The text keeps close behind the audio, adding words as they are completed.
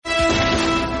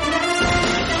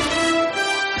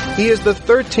He is the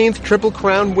 13th Triple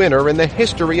Crown winner in the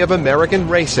history of American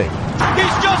racing.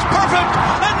 He's just perfect,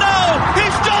 and now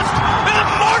he's just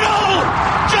immortal!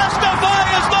 Justify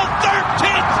is the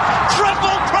 13th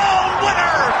Triple Crown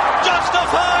winner!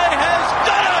 Justify has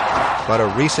done it! But a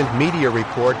recent media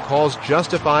report calls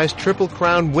Justify's Triple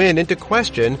Crown win into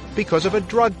question because of a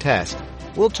drug test.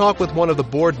 We'll talk with one of the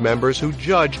board members who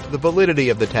judged the validity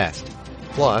of the test.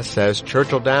 Plus, as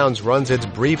Churchill Downs runs its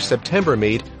brief September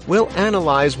meet, we'll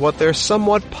analyze what their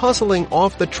somewhat puzzling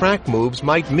off-the-track moves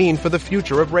might mean for the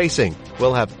future of racing.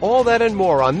 We'll have all that and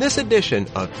more on this edition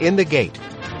of In the Gate.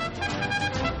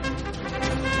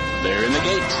 They're in the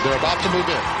gate. They're about to move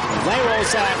in. They roll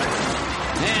Simon.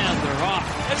 And they're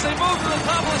off. As they move to the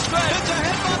top of the stretch, it's a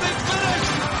head-bumping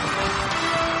finish!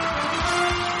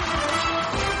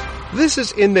 This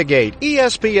is In the Gate,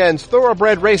 ESPN's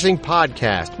Thoroughbred Racing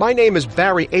podcast. My name is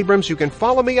Barry Abrams. You can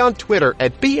follow me on Twitter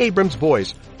at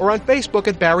 @BAbramsVoice or on Facebook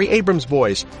at Barry Abrams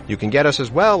Voice. You can get us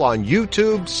as well on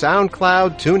YouTube,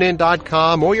 SoundCloud,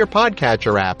 TuneIn.com, or your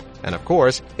podcatcher app. And of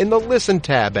course, in the Listen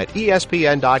tab at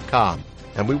ESPN.com.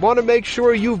 And we want to make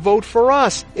sure you vote for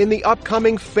us in the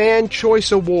upcoming Fan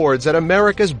Choice Awards at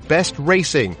America's Best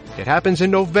Racing. It happens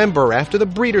in November after the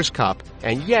Breeders' Cup.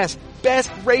 And yes,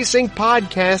 Best Racing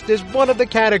Podcast is one of the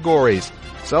categories.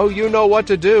 So you know what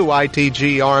to do,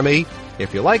 ITG Army.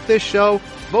 If you like this show,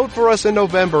 vote for us in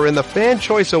November in the Fan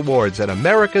Choice Awards at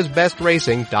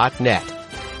americasbestracing.net.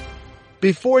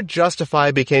 Before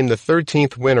Justify became the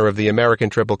 13th winner of the American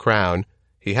Triple Crown,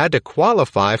 he had to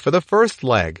qualify for the first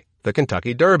leg, the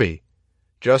Kentucky Derby.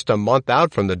 Just a month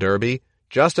out from the Derby,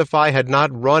 Justify had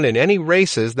not run in any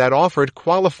races that offered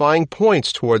qualifying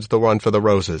points towards the Run for the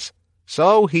Roses.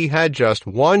 So he had just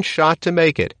one shot to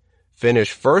make it,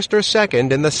 finish first or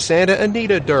second in the Santa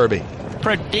Anita Derby.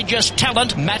 Prodigious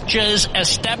talent matches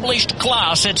established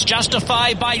class. It's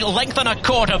Justified by length and a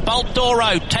quarter. Bolt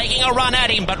Doro taking a run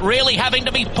at him, but really having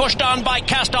to be pushed on by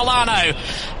Castellano.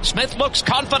 Smith looks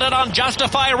confident on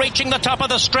Justify reaching the top of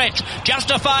the stretch.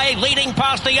 Justify leading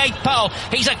past the 8th pole.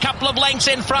 He's a couple of lengths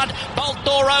in front. Bolt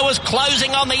Doro is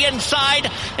closing on the inside.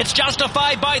 It's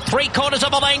Justified by 3/4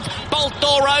 of a length. Bolt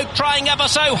Doro trying ever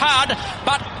so hard,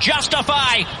 but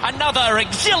Justify, another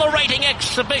exhilarating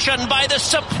exhibition by the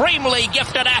supremely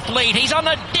gifted athlete. He's on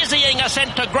a dizzying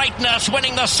ascent to greatness,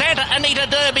 winning the Santa Anita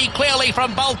Derby clearly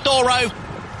from Bolt Doro.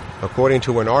 According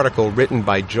to an article written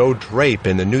by Joe Drape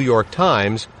in the New York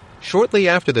Times, shortly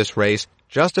after this race,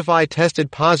 Justify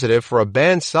tested positive for a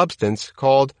banned substance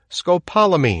called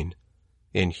scopolamine.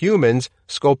 In humans,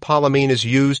 scopolamine is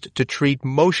used to treat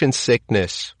motion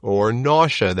sickness or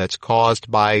nausea that's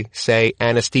caused by, say,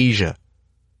 anesthesia.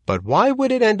 But why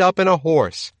would it end up in a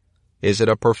horse? Is it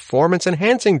a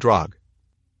performance-enhancing drug?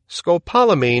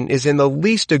 Scopolamine is in the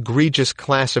least egregious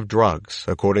class of drugs,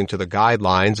 according to the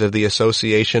guidelines of the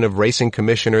Association of Racing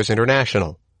Commissioners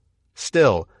International.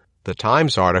 Still, the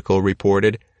Times article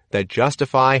reported that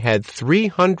Justify had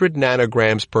 300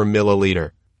 nanograms per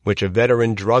milliliter, which a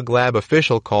veteran drug lab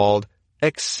official called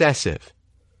excessive.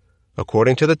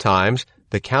 According to the Times,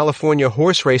 the California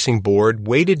Horse Racing Board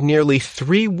waited nearly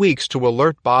 3 weeks to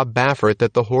alert Bob Baffert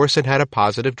that the horse had had a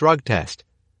positive drug test.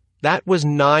 That was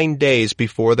 9 days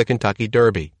before the Kentucky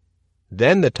Derby.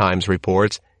 Then, the Times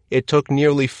reports, it took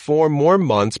nearly 4 more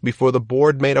months before the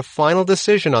board made a final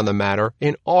decision on the matter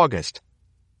in August.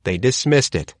 They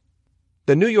dismissed it.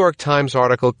 The New York Times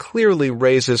article clearly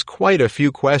raises quite a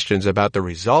few questions about the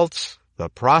results, the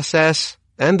process,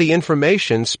 and the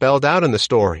information spelled out in the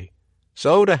story.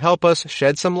 So, to help us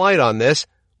shed some light on this,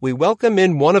 we welcome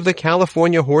in one of the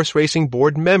California Horse Racing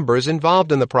Board members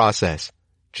involved in the process,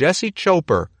 Jesse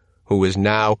Choper, who is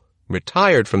now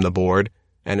retired from the board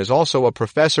and is also a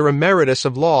professor emeritus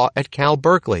of law at Cal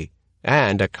Berkeley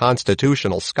and a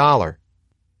constitutional scholar.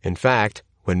 In fact,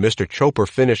 when Mr. Choper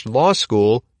finished law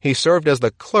school, he served as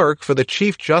the clerk for the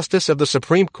Chief Justice of the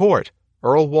Supreme Court,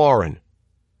 Earl Warren.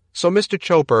 So, Mr.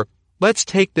 Choper, let's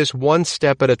take this one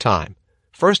step at a time.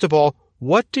 First of all,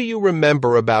 what do you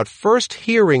remember about first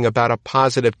hearing about a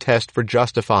positive test for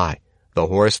Justify, the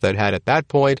horse that had at that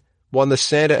point won the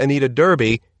Santa Anita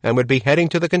Derby and would be heading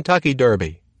to the Kentucky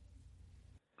Derby?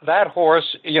 That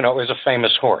horse, is a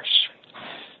famous horse.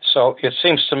 So it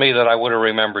seems to me that I would have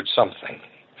remembered something.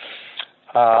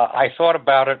 I thought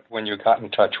about it when you got in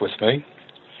touch with me,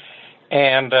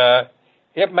 and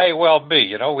it may well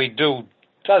be. We do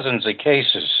dozens of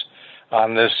cases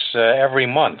on this every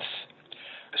month.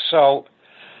 So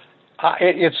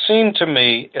it seemed to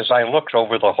me, as I looked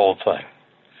over the whole thing,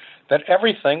 that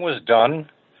everything was done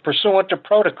pursuant to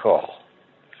protocol.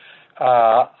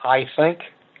 I think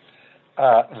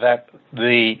that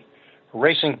the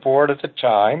racing board at the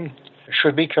time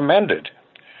should be commended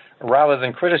rather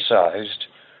than criticized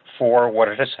for what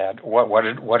it has had, what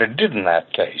it did in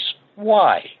that case.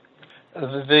 Why?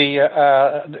 The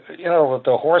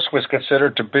horse was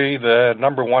considered to be the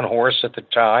number one horse at the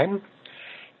time,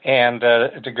 and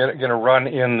going to run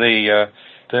in the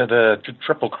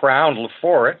Triple Crown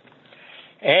for it.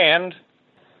 And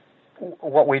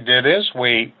what we did is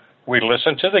we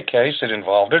listened to the case. It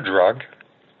involved a drug.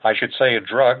 I should say a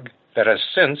drug that has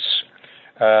since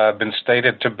been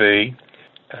stated to be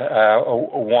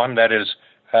one that is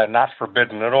not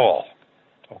forbidden at all.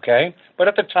 Okay? But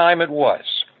at the time it was.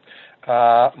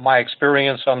 My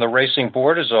experience on the racing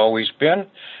board has always been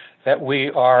that we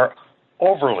are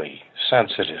overly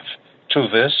sensitive to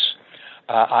this.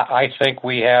 I think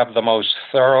we have the most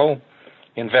thorough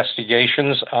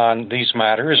investigations on these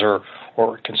matters or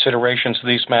considerations of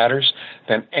these matters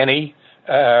than any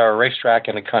racetrack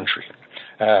in the country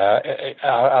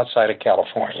outside of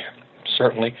California,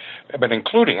 certainly, but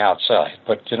including outside.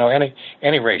 But,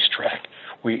 any racetrack.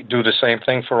 We do the same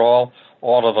thing for all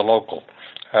of the local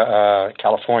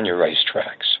California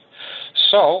racetracks.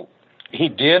 So he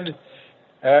did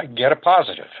get a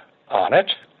positive on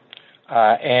it,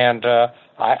 and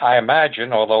I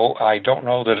imagine, although I don't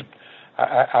know that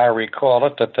I recall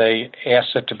it, that they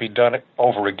asked it to be done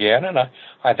over again, and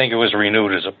I think it was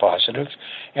renewed as a positive,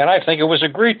 and I think it was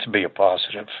agreed to be a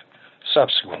positive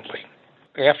subsequently.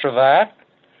 After that,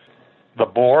 the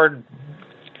board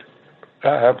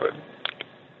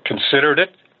considered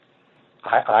it.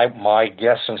 My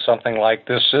guess in something like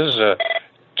this is a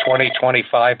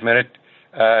 20-25 minute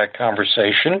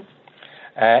conversation,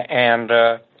 and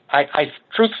I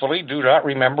truthfully do not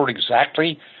remember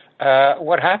exactly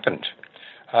what happened,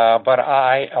 but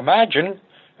I imagine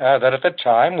that at the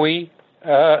time we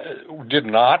did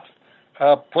not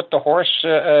put the horse,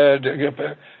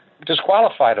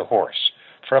 disqualify the horse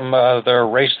from the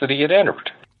race that he had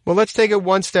entered. Well, let's take it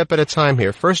one step at a time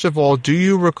here. First of all, do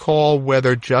you recall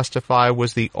whether Justify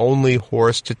was the only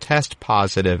horse to test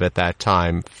positive at that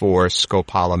time for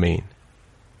scopolamine?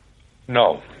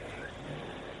 No.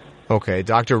 Okay,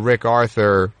 Dr. Rick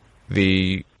Arthur,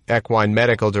 the equine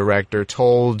medical director,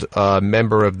 told a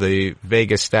member of the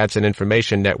Vegas Stats and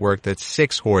Information Network that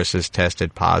 6 horses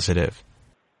tested positive.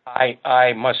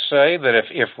 I must say that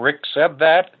if Rick said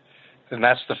that, then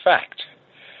that's the fact.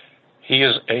 He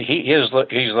is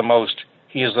the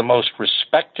most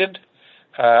respected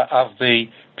of the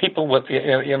people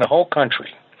in the whole country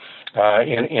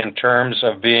in terms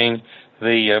of being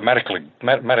the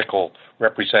medical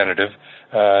representative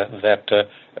that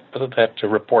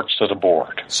reports to the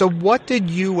board. So what did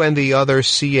you and the other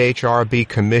CHRB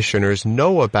commissioners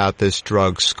know about this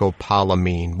drug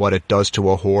scopolamine, what it does to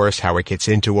a horse, how it gets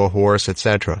into a horse,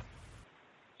 etc.?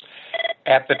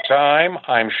 At the time,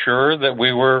 I'm sure that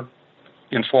we were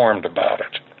informed about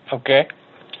it, okay?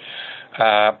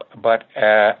 But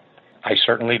I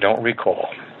certainly don't recall.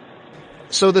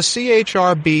 So the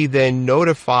CHRB then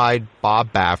notified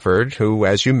Bob Baffert, who,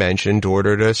 as you mentioned,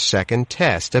 ordered a second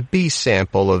test, a B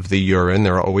sample of the urine.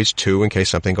 There are always 2 in case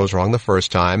something goes wrong the first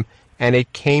time, and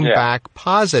it came back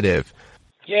positive.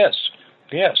 Yes,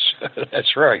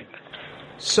 that's right.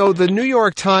 So the New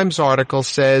York Times article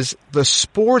says the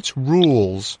sports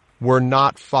rules were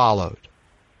not followed.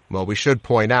 Well, we should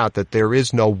point out that there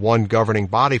is no one governing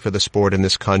body for the sport in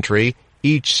this country.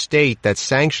 Each state that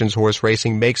sanctions horse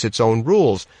racing makes its own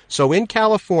rules. So in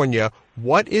California,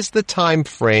 what is the time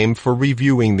frame for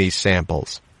reviewing these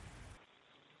samples?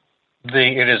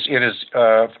 It is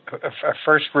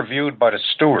first reviewed by the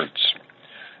stewards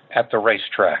at the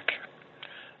racetrack.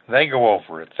 They go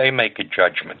over it. They make a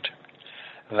judgment.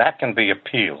 That can be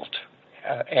appealed.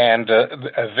 And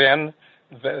then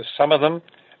some of them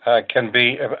can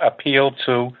be appealed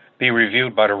to be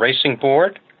reviewed by the racing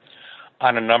board.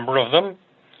 On a number of them,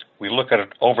 we look at it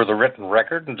over the written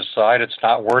record and decide it's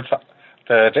not worth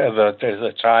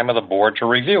the time of the board to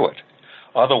review it.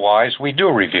 Otherwise, we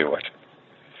do review it.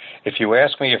 If you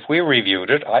ask me if we reviewed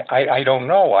it, I don't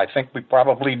know. I think we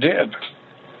probably did.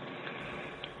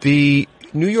 The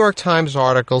New York Times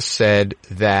article said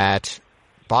that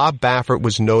Bob Baffert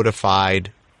was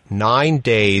notified 9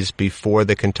 days before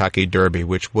the Kentucky Derby,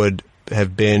 which would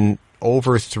have been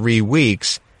over 3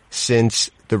 weeks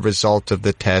since the result of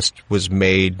the test was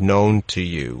made known to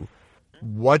you.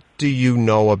 What do you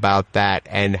know about that,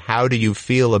 and how do you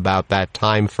feel about that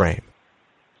time frame?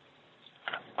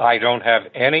 I don't have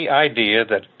any idea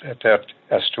that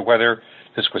as to whether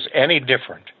this was any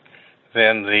different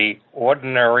than the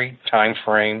ordinary time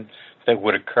frame that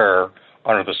would occur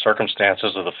under the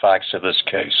circumstances of the facts of this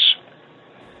case.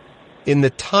 In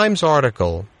the Times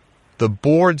article, the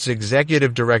board's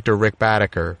executive director, Rick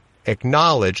Baedeker,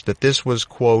 acknowledged that this was,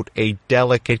 quote, a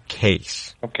delicate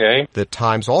case. Okay. The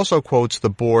Times also quotes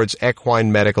the board's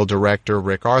equine medical director,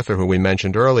 Rick Arthur, who we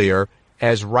mentioned earlier,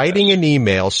 as writing an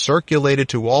email circulated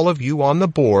to all of you on the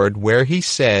board where he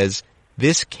says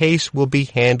this case will be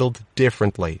handled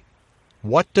differently.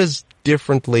 What does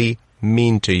differently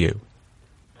mean to you?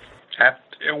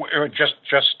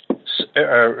 Just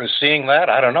seeing that,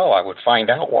 I don't know. I would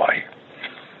find out why.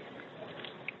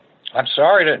 I'm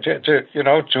sorry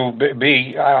to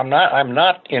be. I'm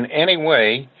not in any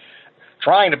way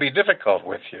trying to be difficult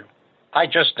with you. I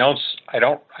just don't. I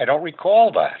don't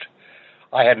recall that.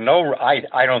 I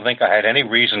don't think I had any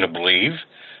reason to believe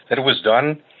that it was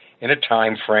done in a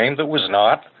time frame that was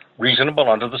not reasonable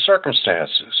under the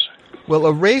circumstances. Well,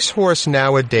 a racehorse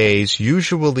nowadays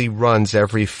usually runs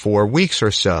every 4 weeks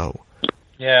or so.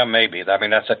 Yeah, maybe. I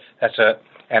mean, that's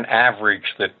an average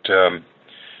that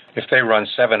if they run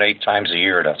 7-8 times a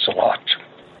year, that's a lot.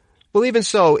 Well, even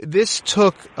so, this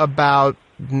took about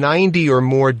 90 or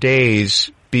more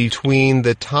days between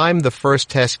the time the first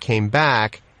test came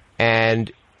back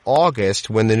and August,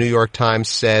 when the New York Times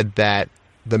said that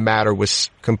the matter was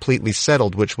completely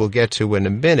settled, which we'll get to in a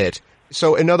minute.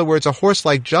 So, in other words, a horse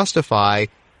like Justify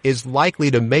is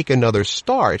likely to make another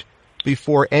start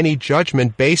before any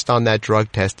judgment based on that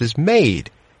drug test is made.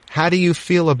 How do you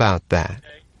feel about that?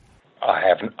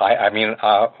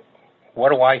 What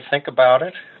do I think about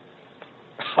it?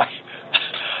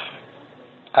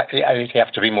 I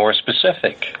have to be more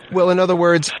specific. Well, in other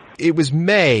words, it was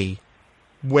May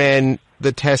when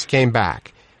the test came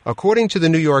back. According to the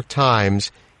New York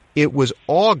Times, it was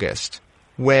August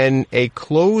when a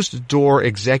closed-door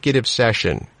executive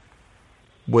session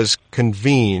was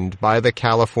convened by the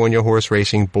California Horse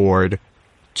Racing Board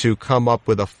to come up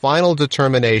with a final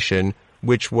determination,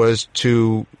 which was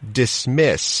to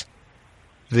dismiss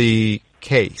the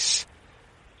case.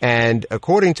 And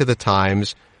according to the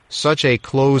Times, such a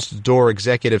closed-door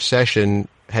executive session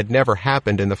had never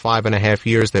happened in the 5.5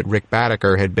 years that Rick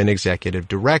Baedeker had been executive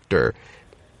director.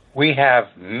 We have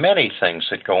many things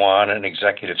that go on in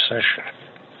executive session.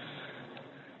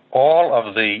 All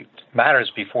of the matters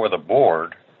before the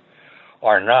board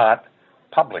are not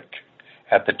public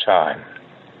at the time.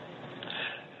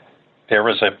 There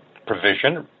is a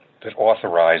provision that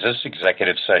authorizes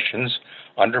executive sessions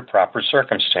under proper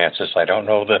circumstances. I don't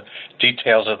know the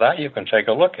details of that. You can take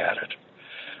a look at it.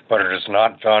 But it is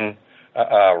not done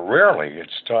rarely.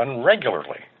 It's done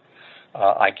regularly.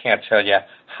 I can't tell you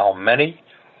how many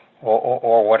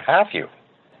or what have you.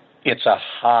 It's a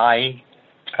high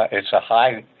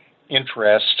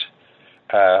interest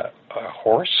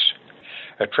horse,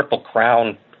 a Triple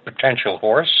Crown potential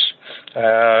horse.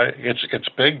 It's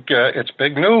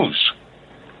big news.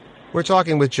 We're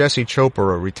talking with Jesse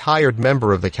Chopra, a retired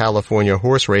member of the California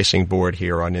Horse Racing Board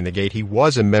here on In the Gate. He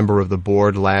was a member of the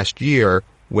board last year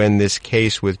when this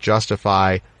case with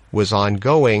Justify was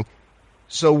ongoing.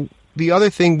 So the other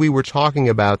thing we were talking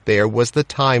about there was the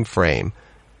time frame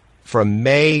from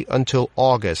May until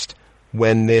August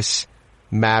when this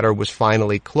matter was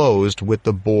finally closed with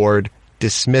the board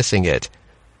dismissing it.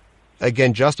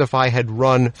 Again, Justify had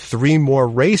run 3 more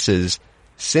races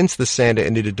since the Santa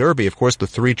Anita Derby, of course, the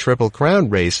 3 Triple Crown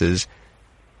races.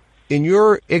 In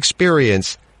your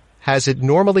experience, has it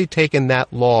normally taken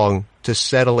that long to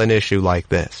settle an issue like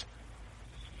this?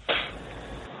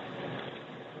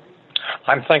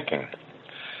 I'm thinking.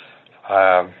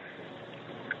 I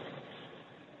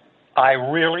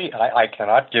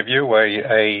cannot give you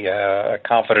a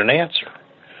confident answer.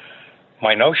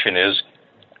 My notion is,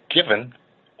 given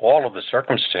all of the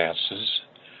circumstances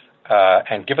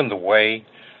and given the way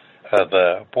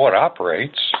the board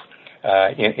operates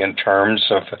in terms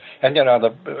of, and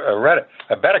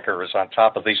Baedeker is on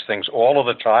top of these things all of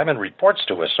the time and reports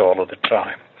to us all of the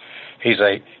time.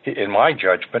 In my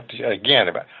judgment, again,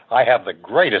 I have the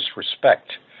greatest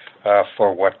respect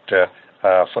for what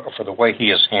for the way he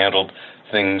has handled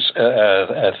things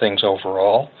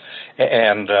overall,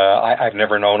 and I've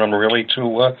never known him really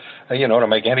to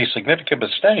make any significant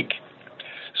mistake.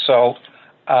 So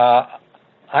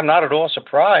I'm not at all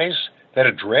surprised that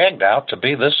it dragged out to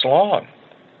be this long.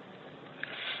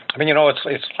 I mean,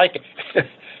 it's like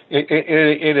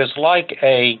it is like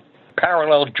a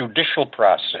parallel judicial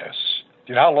process.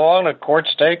 Do you know how long the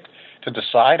courts take to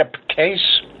decide a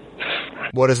case?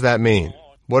 What does that mean?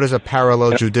 What does a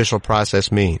parallel judicial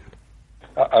process mean?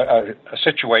 A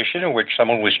situation in which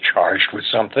someone was charged with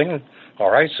something,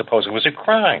 all right, suppose it was a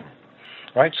crime,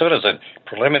 right? So there's a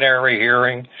preliminary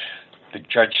hearing. The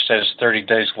judge says 30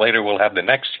 days later we'll have the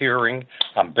next hearing.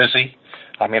 I'm busy.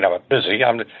 I mean, I'm busy.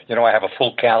 I have a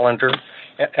full calendar,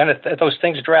 and those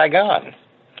things drag on.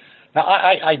 Now,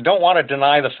 I don't want to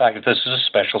deny the fact that this is a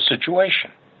special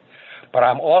situation, but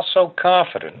I'm also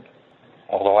confident,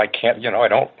 although I can't,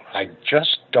 I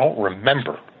just don't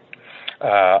remember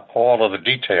all of the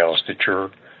details that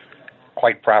you're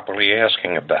quite properly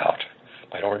asking about.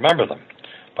 I don't remember them,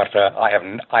 but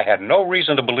I had no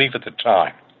reason to believe at the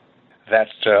time that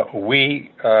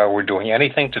we were doing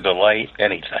anything to delay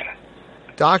anything.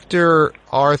 Dr.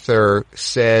 Arthur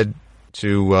said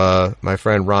to my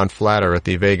friend Ron Flatter at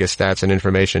the Vegas Stats and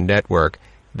Information Network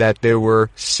that there were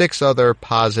 6 other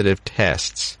positive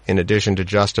tests in addition to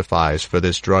Justifies for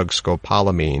this drug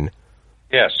scopolamine.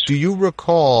 Yes. Do you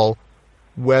recall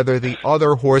whether the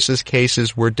other horses'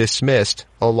 cases were dismissed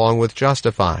along with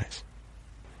Justifies?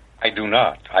 I do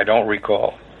not. I don't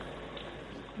recall.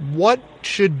 What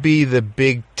should be the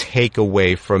big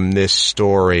takeaway from this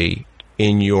story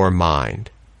in your mind?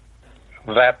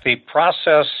 That the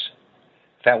process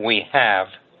that we have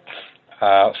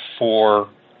for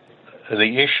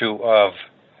the issue of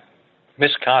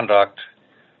misconduct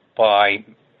by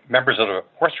members of the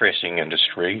horse racing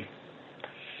industry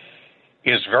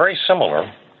is very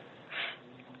similar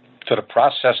to the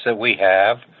process that we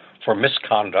have for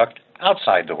misconduct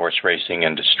outside the horse racing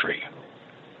industry.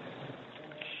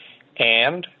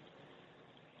 And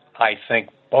I think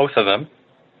both of them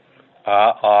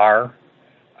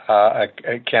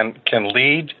can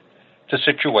lead to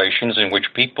situations in which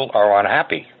people are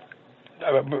unhappy,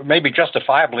 maybe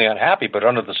justifiably unhappy, but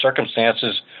under the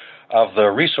circumstances of the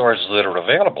resources that are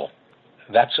available,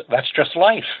 that's just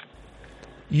life.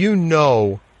 You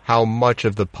know how much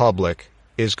of the public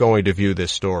is going to view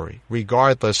this story,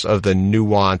 regardless of the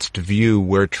nuanced view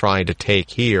we're trying to take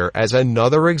here, as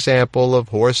another example of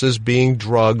horses being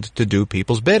drugged to do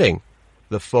people's bidding.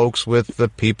 The folks with the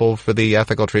People for the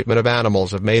Ethical Treatment of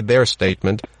Animals have made their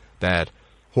statement that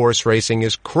horse racing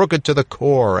is crooked to the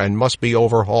core and must be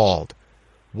overhauled.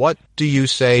 What do you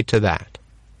say to that?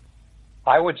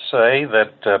 I would say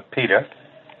that PETA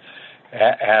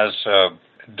has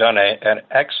done an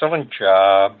excellent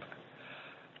job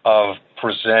of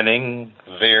presenting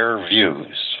their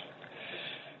views.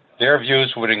 Their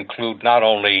views would include not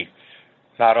only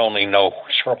no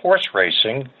horse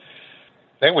racing,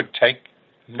 they would take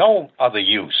no other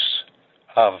use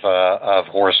of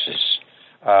horses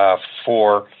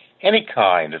for any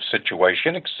kind of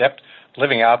situation except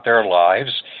living out their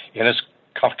lives in as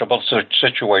comfortable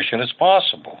situation as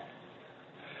possible.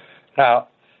 Now,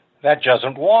 that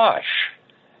doesn't wash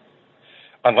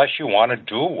unless you want to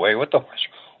do away with the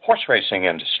horse racing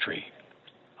industry.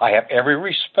 I have every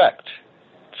respect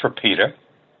for PETA,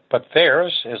 but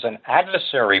theirs is an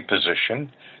adversary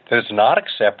position that is not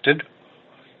accepted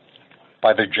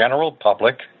by the general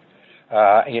public,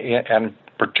 and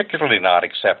particularly not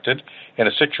accepted in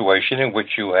a situation in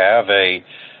which you have a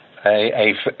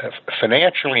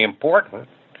financially important,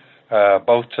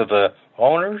 both to the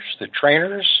owners, the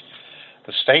trainers,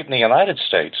 the state and the United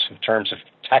States, in terms of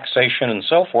taxation and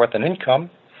so forth and income,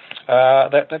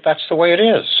 that's the way it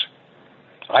is.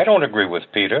 I don't agree with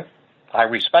PETA. I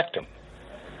respect him.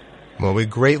 Well, we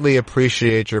greatly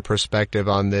appreciate your perspective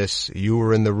on this. You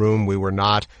were in the room, we were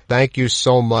not. Thank you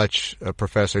so much,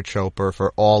 Professor Chopra,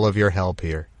 for all of your help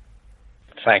here.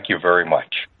 Thank you very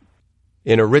much.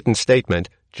 In a written statement,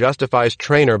 Justifies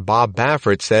trainer Bob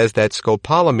Baffert says that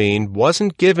scopolamine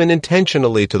wasn't given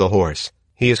intentionally to the horse.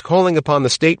 He is calling upon the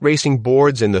state racing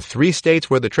boards in the 3 states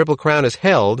where the Triple Crown is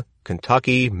held,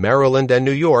 Kentucky, Maryland, and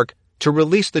New York, to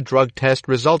release the drug test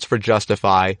results for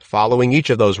Justify following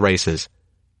each of those races.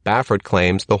 Baffert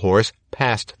claims the horse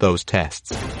passed those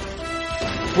tests.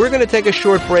 We're going to take a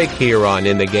short break here on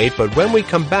In the Gate, but when we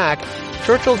come back,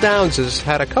 Churchill Downs has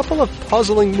had a couple of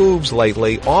puzzling moves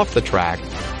lately off the track.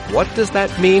 What does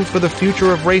that mean for the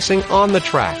future of racing on the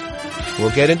track? We'll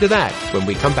get into that when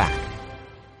we come back.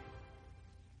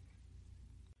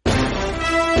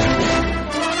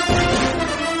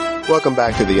 Welcome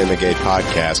back to the In the Gate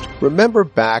podcast. Remember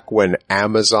back when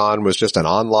Amazon was just an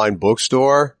online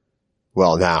bookstore?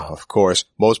 Well, now, of course,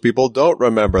 most people don't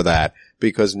remember that,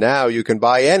 because now you can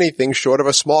buy anything short of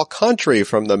a small country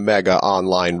from the mega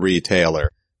online retailer.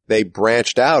 They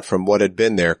branched out from what had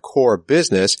been their core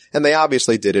business, and they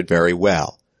obviously did it very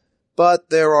well. But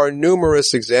there are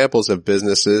numerous examples of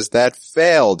businesses that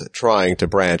failed trying to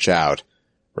branch out.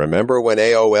 Remember when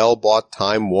AOL bought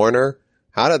Time Warner?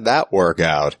 How did that work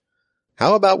out?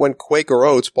 How about when Quaker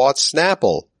Oats bought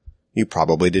Snapple? You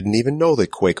probably didn't even know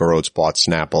that Quaker Oats bought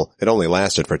Snapple. It only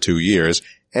lasted for 2 years.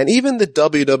 And even the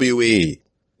WWE.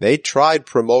 They tried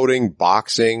promoting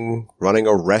boxing, running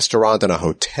a restaurant and a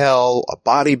hotel, a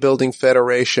bodybuilding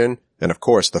federation, and of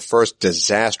course the first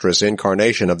disastrous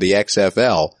incarnation of the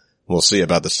XFL. We'll see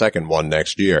about the second one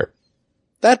next year.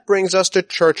 That brings us to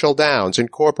Churchill Downs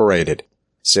Incorporated.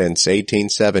 Since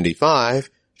 1875,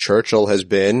 Churchill has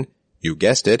been, you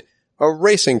guessed it, a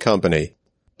racing company.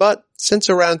 But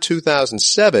since around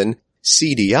 2007,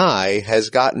 CDI has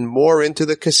gotten more into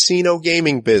the casino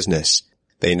gaming business.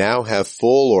 They now have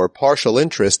full or partial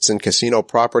interests in casino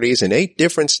properties in 8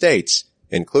 different states,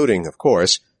 including, of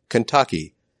course,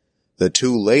 Kentucky. The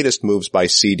 2 latest moves by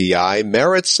CDI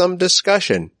merit some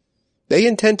discussion. They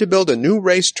intend to build a new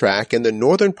racetrack in the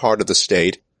northern part of the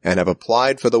state and have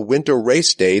applied for the winter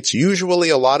race dates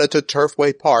usually allotted to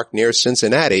Turfway Park near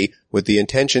Cincinnati with the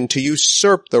intention to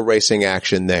usurp the racing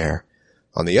action there.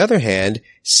 On the other hand,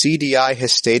 CDI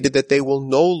has stated that they will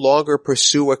no longer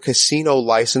pursue a casino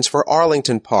license for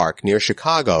Arlington Park near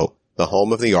Chicago, the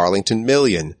home of the Arlington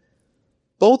Million.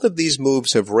 Both of these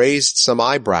moves have raised some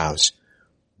eyebrows.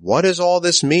 What does all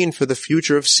this mean for the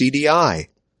future of CDI,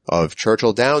 of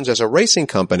Churchill Downs as a racing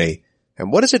company,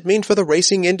 and what does it mean for the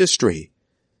racing industry?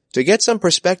 To get some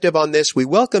perspective on this, we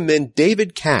welcome in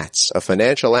David Katz, a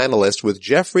financial analyst with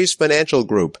Jefferies Financial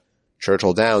Group.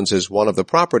 Churchill Downs is one of the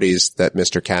properties that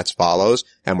Mr. Katz follows,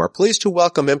 and we're pleased to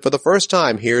welcome him for the first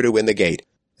time here to In the Gate.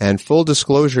 And full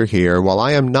disclosure here, while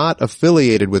I am not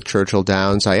affiliated with Churchill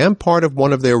Downs, I am part of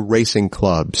one of their racing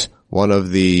clubs, one of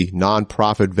the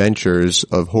non-profit ventures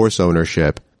of horse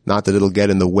ownership. Not that it'll get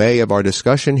in the way of our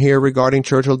discussion here regarding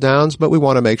Churchill Downs, but we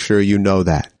want to make sure you know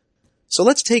that. So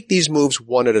let's take these moves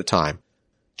one at a time.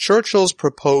 Churchill's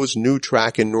proposed new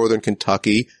track in northern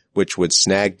Kentucky, which would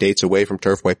snag dates away from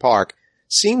Turfway Park,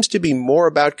 seems to be more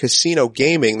about casino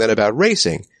gaming than about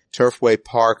racing. Turfway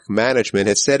Park management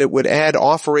had said it would add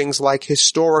offerings like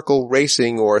historical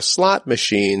racing or slot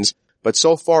machines, but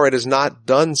so far it has not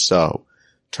done so.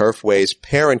 Turfway's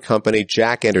parent company,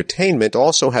 Jack Entertainment,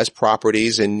 also has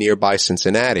properties in nearby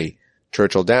Cincinnati.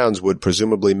 Churchill Downs would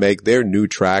presumably make their new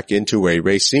track into a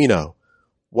racino.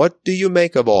 What do you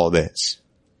make of all this?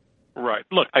 Right.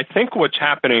 Look, I think what's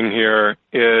happening here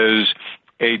is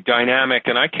a dynamic,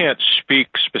 and I can't speak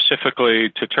specifically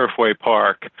to Turfway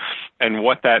Park and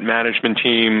what that management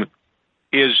team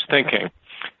is thinking.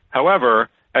 However,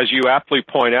 as you aptly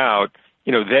point out,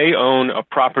 they own a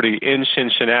property in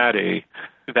Cincinnati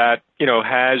that,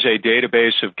 has a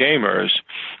database of gamers.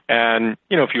 And,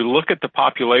 if you look at the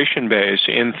population base,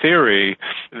 in theory,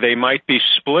 they might be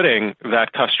splitting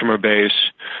that customer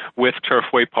base with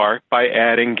Turfway Park by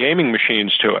adding gaming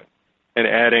machines to it and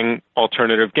adding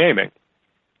alternative gaming.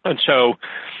 And so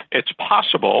it's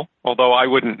possible, although I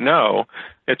wouldn't know,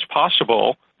 it's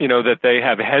possible, that they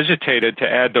have hesitated to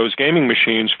add those gaming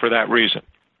machines for that reason.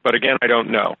 But again, I don't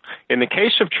know. In the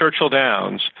case of Churchill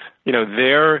Downs,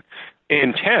 their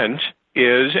intent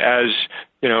is, as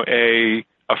a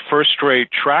first-rate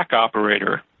track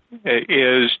operator,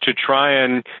 is to try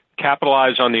and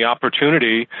capitalize on the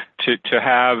opportunity to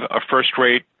have a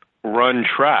first-rate run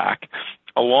track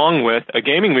along with a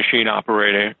gaming machine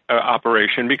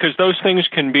operation, because those things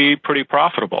can be pretty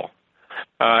profitable.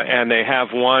 And they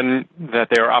have one that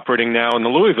they're operating now in the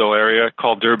Louisville area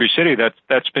called Derby City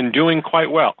that's been doing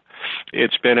quite well.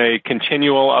 It's been a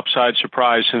continual upside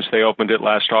surprise since they opened it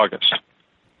last August.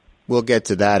 We'll get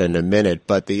to that in a minute,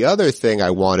 but the other thing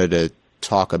I wanted to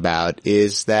talk about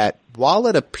is that while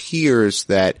it appears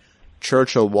that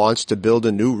Churchill wants to build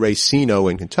a new racino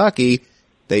in Kentucky,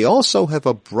 they also have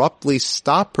abruptly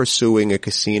stopped pursuing a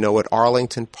casino at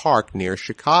Arlington Park near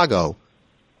Chicago.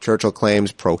 Churchill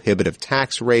claims prohibitive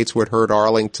tax rates would hurt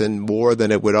Arlington more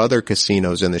than it would other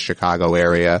casinos in the Chicago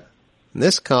area. And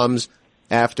this comes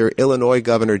after Illinois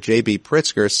Governor J.B.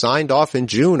 Pritzker signed off in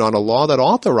June on a law that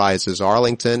authorizes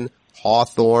Arlington,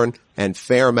 Hawthorne, and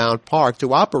Fairmount Park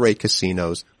to operate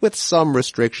casinos with some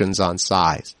restrictions on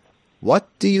size. What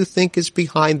do you think is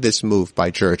behind this move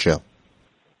by Churchill?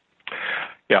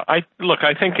 Yeah, I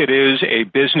think it is a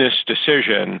business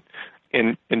decision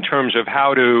in terms of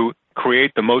how to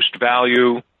create the most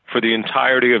value for the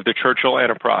entirety of the Churchill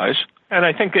enterprise. And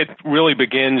I think it really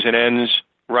begins and ends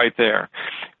right there.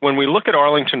 When we look at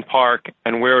Arlington Park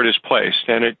and where it is placed,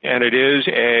 and it is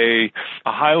a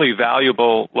highly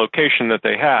valuable location that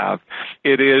they have,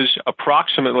 it is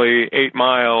approximately 8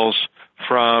 miles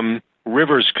from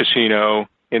Rivers Casino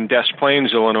in Des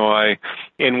Plaines, Illinois,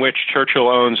 in which Churchill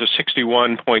owns a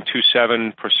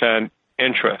 61.27%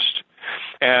 interest.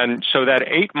 And so that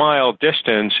 8-mile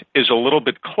distance is a little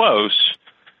bit close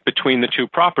between the two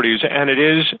properties, and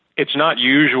it's not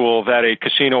usual that a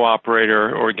casino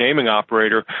operator or a gaming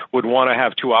operator would want to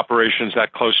have two operations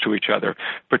that close to each other,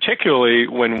 particularly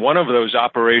when one of those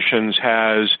operations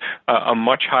has a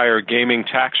much higher gaming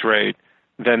tax rate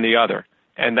than the other.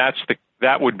 And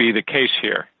that would be the case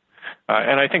here.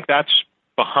 And I think that's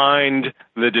behind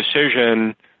the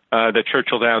decision that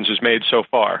Churchill Downs has made so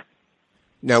far.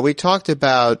 Now, we talked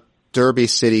about Derby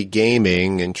City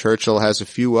Gaming, and Churchill has a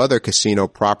few other casino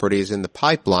properties in the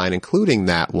pipeline, including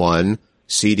that one.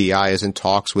 CDI is in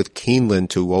talks with Keeneland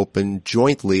to open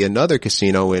jointly another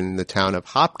casino in the town of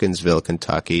Hopkinsville,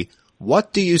 Kentucky.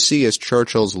 What do you see as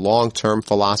Churchill's long-term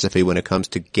philosophy when it comes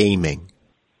to gaming?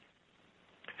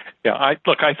 Yeah,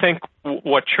 I think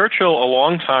what Churchill a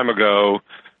long time ago,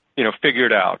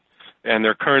 figured out, and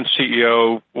their current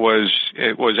CEO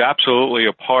was absolutely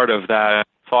a part of that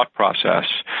thought process.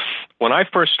 When I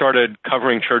first started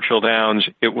covering Churchill Downs,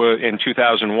 it was in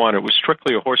 2001. It was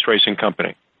strictly a horse racing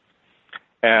company,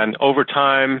 and over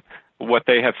time, what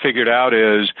they have figured out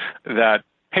is that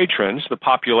patrons, the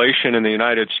population in the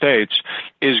United States,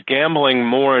 is gambling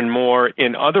more and more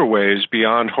in other ways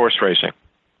beyond horse racing.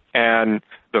 And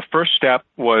the first step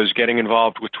was getting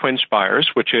involved with TwinSpires,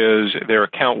 which is their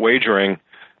account wagering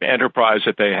enterprise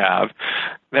that they have.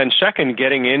 Then second,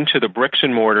 getting into the bricks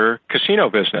and mortar casino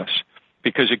business.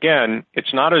 Because again,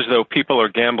 it's not as though people are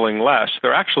gambling less.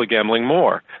 They're actually gambling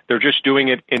more. They're just doing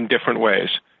it in different ways.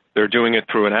 They're doing it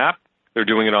through an app, they're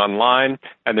doing it online,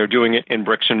 and they're doing it in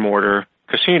bricks and mortar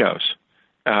casinos.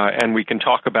 And we can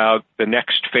talk about the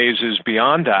next phases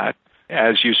beyond that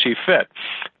as you see fit.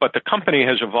 But the company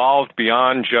has evolved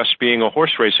beyond just being a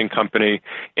horse racing company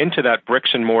into that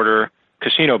bricks and mortar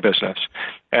casino business.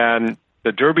 And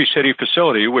the Derby City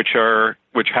facility, which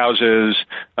houses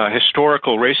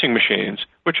historical racing machines,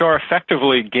 which are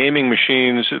effectively gaming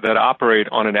machines that operate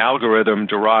on an algorithm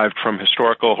derived from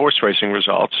historical horse racing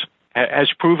results,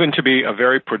 has proven to be a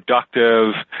very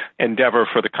productive endeavor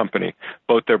for the company.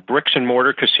 Both their bricks and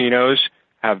mortar casinos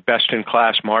have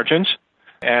best-in-class margins,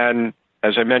 and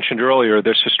as I mentioned earlier,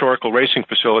 this historical racing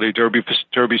facility, Derby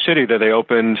City, that they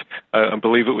opened, I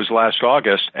believe it was last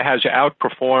August, has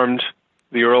outperformed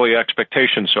the early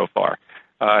expectations so far.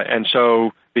 And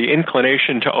so the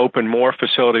inclination to open more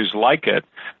facilities like it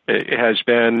has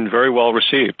been very well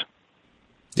received.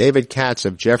 David Katz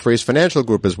of Jefferies Financial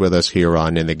Group is with us here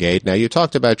on In the Gate. Now, you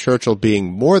talked about Churchill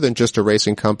being more than just a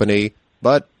racing company,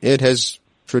 but it has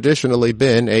traditionally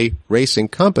been a racing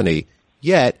company.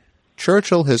 Yet,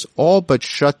 Churchill has all but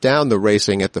shut down the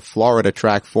racing at the Florida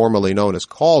track formerly known as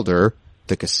Calder.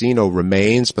 The casino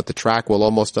remains, but the track will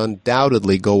almost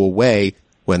undoubtedly go away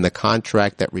when the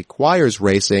contract that requires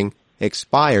racing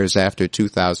expires after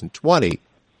 2020.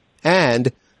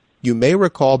 And you may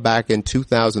recall back in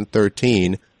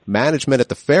 2013, management at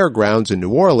the fairgrounds in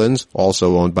New Orleans,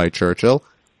 also owned by Churchill,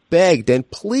 begged and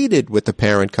pleaded with the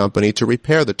parent company to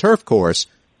repair the turf course.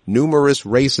 Numerous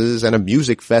races and a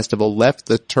music festival left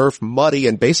the turf muddy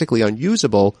and basically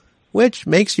unusable, which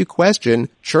makes you question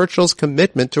Churchill's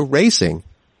commitment to racing.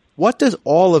 What does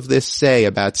all of this say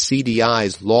about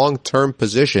CDI's long-term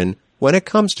position when it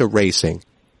comes to racing?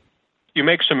 You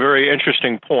make some very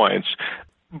interesting points,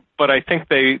 but I think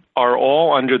they are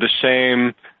all under the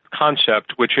same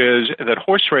concept, which is that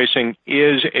horse racing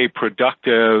is a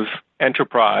productive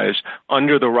enterprise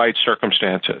under the right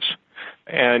circumstances.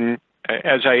 And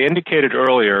as I indicated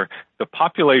earlier, the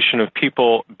population of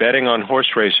people betting on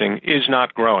horse racing is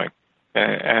not growing.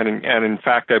 And in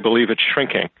fact, I believe it's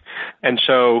shrinking. And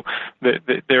so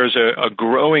there's a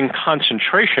growing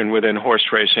concentration within horse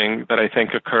racing that I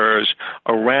think occurs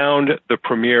around the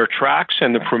premier tracks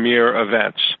and the premier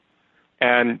events.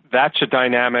 And that's a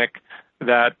dynamic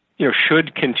that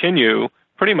should continue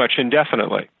pretty much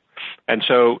indefinitely. And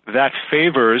so that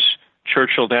favors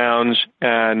Churchill Downs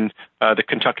and the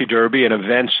Kentucky Derby and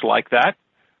events like that,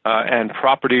 and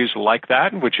properties like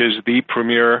that, which is the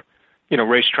premier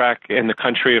racetrack in the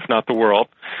country, if not the world.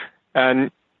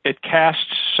 And it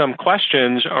casts some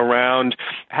questions around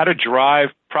how to drive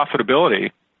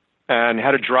profitability and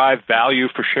how to drive value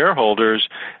for shareholders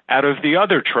out of the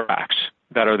other tracks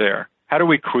that are there. How do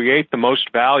we create the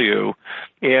most value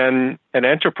in an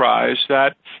enterprise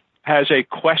that has a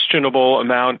questionable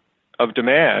amount of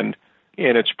demand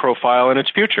in its profile and its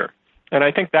future? And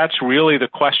I think that's really the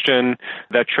question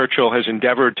that Churchill has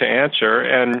endeavored to answer.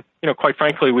 And, quite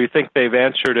frankly, we think they've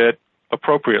answered it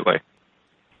appropriately.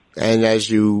 And as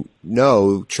you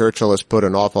know, Churchill has put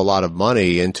an awful lot of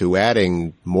money into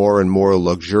adding more and more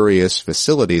luxurious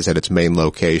facilities at its main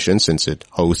location, since it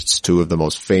hosts two of the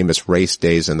most famous race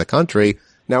days in the country.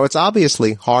 Now, it's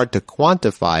obviously hard to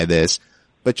quantify this,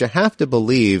 but but you have to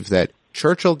believe that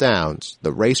Churchill Downs,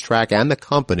 the racetrack and the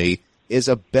company, is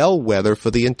a bellwether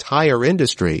for the entire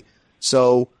industry.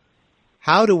 So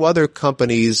how do other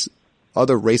companies,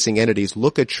 other racing entities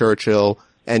look at Churchill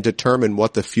and determine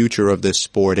what the future of this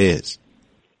sport is?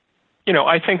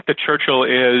 I think that Churchill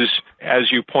is,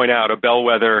 as you point out, a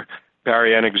bellwether,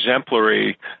 Barry, and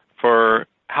exemplary for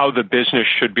how the business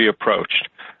should be approached.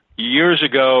 Years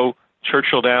ago,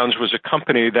 Churchill Downs was a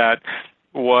company that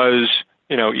was,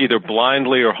 either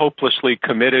blindly or hopelessly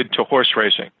committed to horse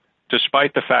racing,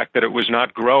 despite the fact that it was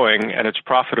not growing and its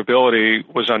profitability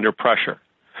was under pressure.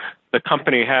 The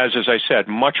company has, as I said,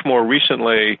 much more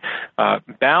recently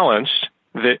balanced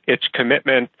its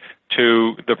commitment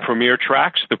to the premier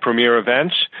tracks, the premier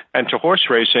events, and to horse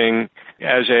racing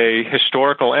as a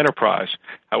historical enterprise.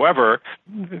 However,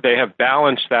 they have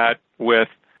balanced that with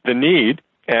the need,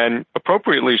 and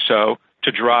appropriately so,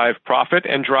 to drive profit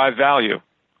and drive value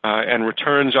and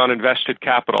returns on invested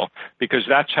capital, because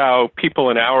that's how people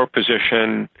in our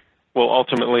position will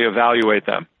ultimately evaluate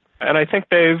them. And I think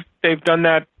they've done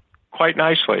that quite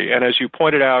nicely. And as you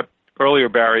pointed out earlier,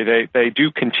 Barry, they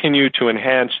do continue to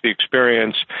enhance the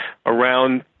experience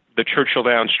around the Churchill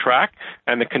Downs track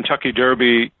and the Kentucky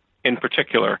Derby in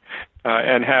particular,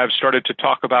 and have started to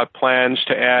talk about plans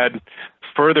to add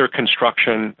further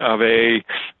construction of a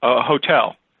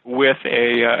hotel with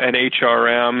an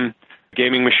HRM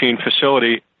gaming machine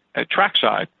facility at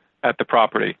trackside at the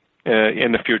property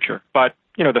in the future. But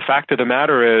the fact of the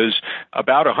matter is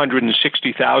about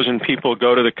 160,000 people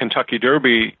go to the Kentucky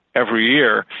Derby every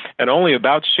year, and only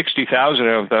about 60,000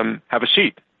 of them have a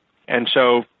seat. And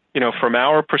so, from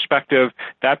our perspective,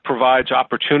 that provides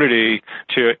opportunity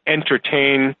to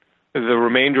entertain the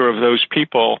remainder of those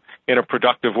people in a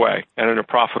productive way and in a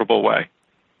profitable way.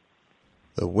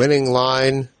 The winning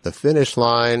line, the finish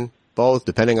line, both,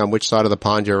 depending on which side of the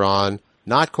pond you're on,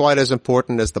 not quite as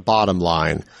important as the bottom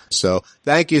line. So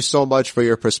thank you so much for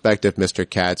your perspective, Mr.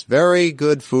 Katz. Very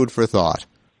good food for thought.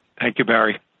 Thank you,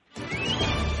 Barry.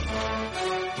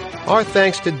 Our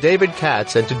thanks to David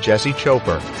Katz and to Jesse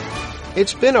Choper.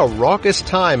 It's been a raucous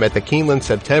time at the Keeneland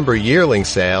September yearling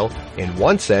sale. In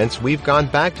one sense, we've gone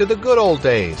back to the good old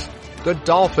days.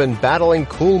 Godolphin battling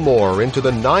Coolmore into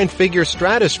the 9-figure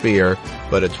stratosphere,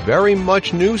 but it's very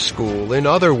much new school in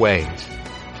other ways.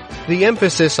 The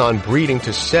emphasis on breeding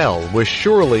to sell was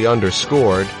surely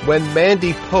underscored when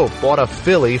Mandy Pope bought a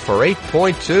filly for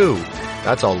 $8.2.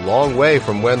 That's a long way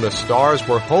from when the stars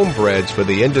were homebreds for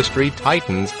the industry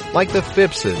titans like the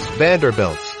Phippses,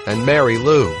 Vanderbilts, and Mary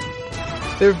Lou.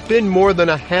 There've been more than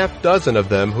a half dozen of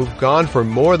them who've gone for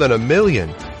more than $1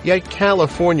 million, yet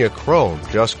California Chrome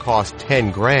just cost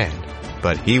 $10,000.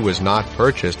 But he was not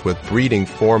purchased with breeding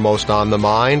foremost on the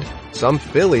mind. Some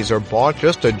fillies are bought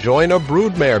just to join a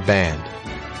broodmare band.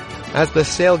 As the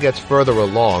sale gets further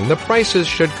along, the prices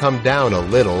should come down a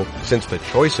little since the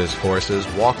choicest horses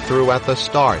walk through at the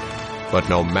start. But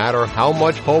no matter how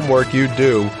much homework you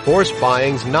do, horse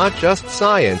buying's not just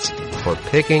science, for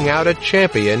picking out a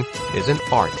champion is an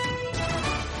art.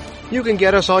 You can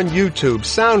get us on YouTube,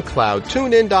 SoundCloud,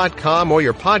 TuneIn.com, or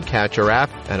your podcatcher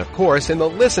app, and of course in the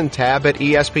Listen tab at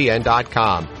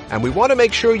ESPN.com. And we want to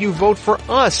make sure you vote for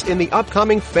us in the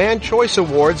upcoming Fan Choice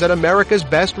Awards at America's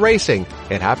Best Racing.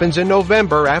 It happens in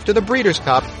November after the Breeders'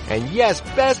 Cup, and yes,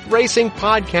 Best Racing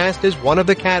Podcast is one of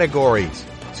the categories.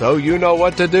 So you know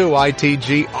what to do,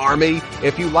 ITG Army.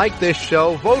 If you like this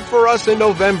show, vote for us in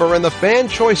November in the Fan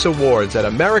Choice Awards at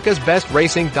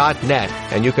americasbestracing.net.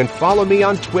 And you can follow me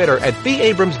on Twitter at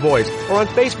 @BAbramsVoice or on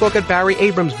Facebook at Barry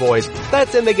Abrams Voice.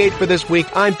 That's In the Gate for this week.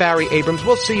 I'm Barry Abrams.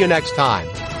 We'll see you next time.